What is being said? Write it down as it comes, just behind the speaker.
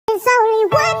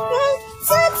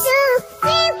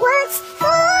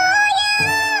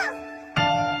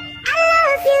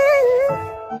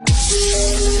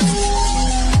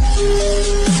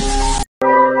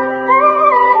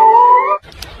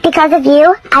Because of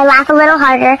you, I laugh a little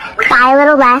harder, cry a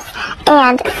little less,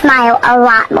 and smile a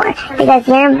lot more. Because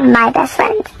you're my best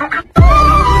friend.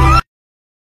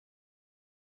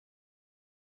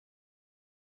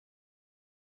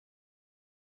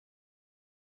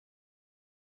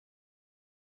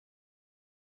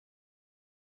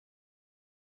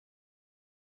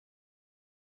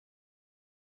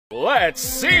 Let's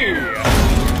see!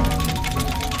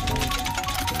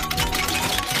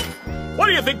 What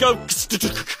do you think of...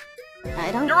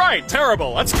 I don't... You're right,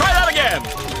 terrible. Let's try that again!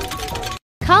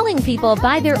 Calling people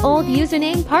by their old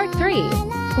username part 3.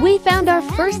 We found our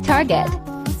first target.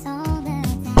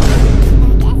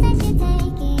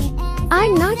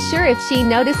 I'm not sure if she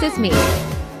notices me.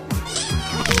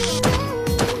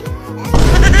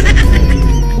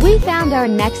 We found our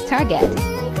next target.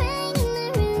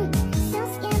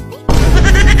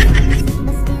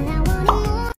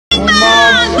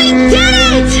 We did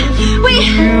it!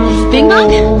 Big Bang?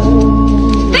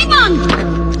 Big Bang!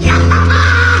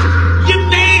 You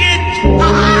made it!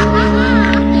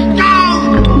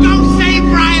 Go save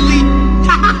Riley!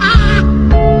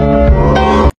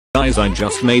 Guys, I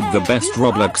just made the best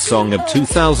Roblox song of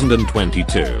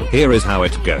 2022. Here is how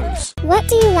it goes. What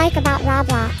do you like about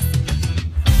Roblox?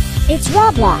 It's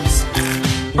Roblox,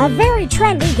 a very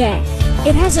trendy game.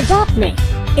 It has Adopt Me.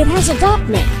 It has Adopt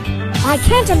Me. I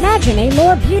can't imagine a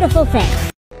more beautiful thing.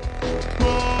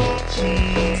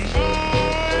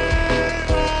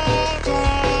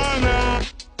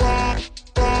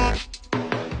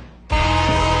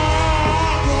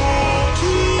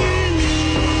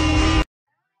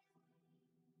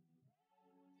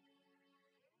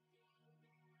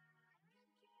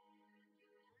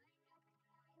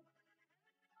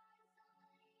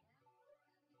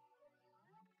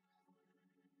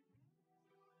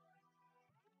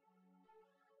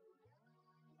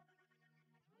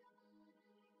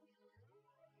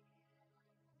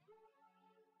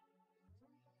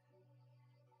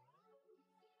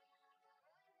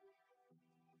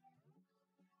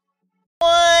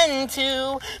 One,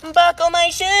 two, buckle my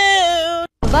shoe.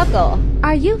 Buckle,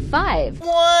 are you 5?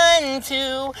 1,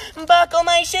 2, buckle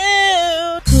my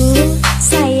shoe.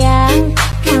 Sayang,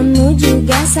 kamu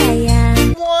juga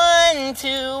sayang. 1,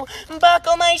 2,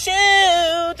 buckle my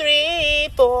shoe. 3,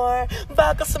 4,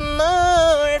 buckle some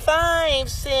more. 5,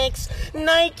 6,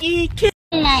 Nike kick.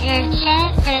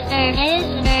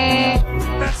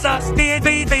 That's us,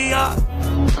 DDR.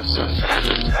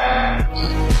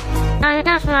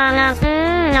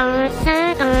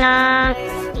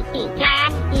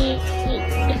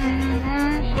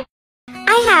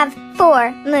 I have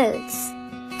 4 moods.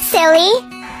 Silly,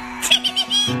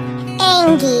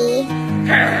 angry,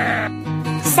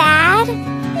 sad,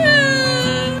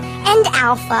 and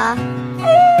alpha.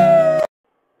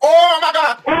 Oh my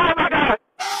god! Oh my god!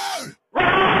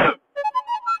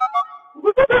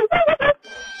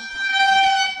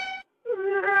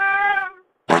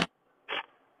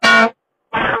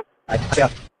 Yeah.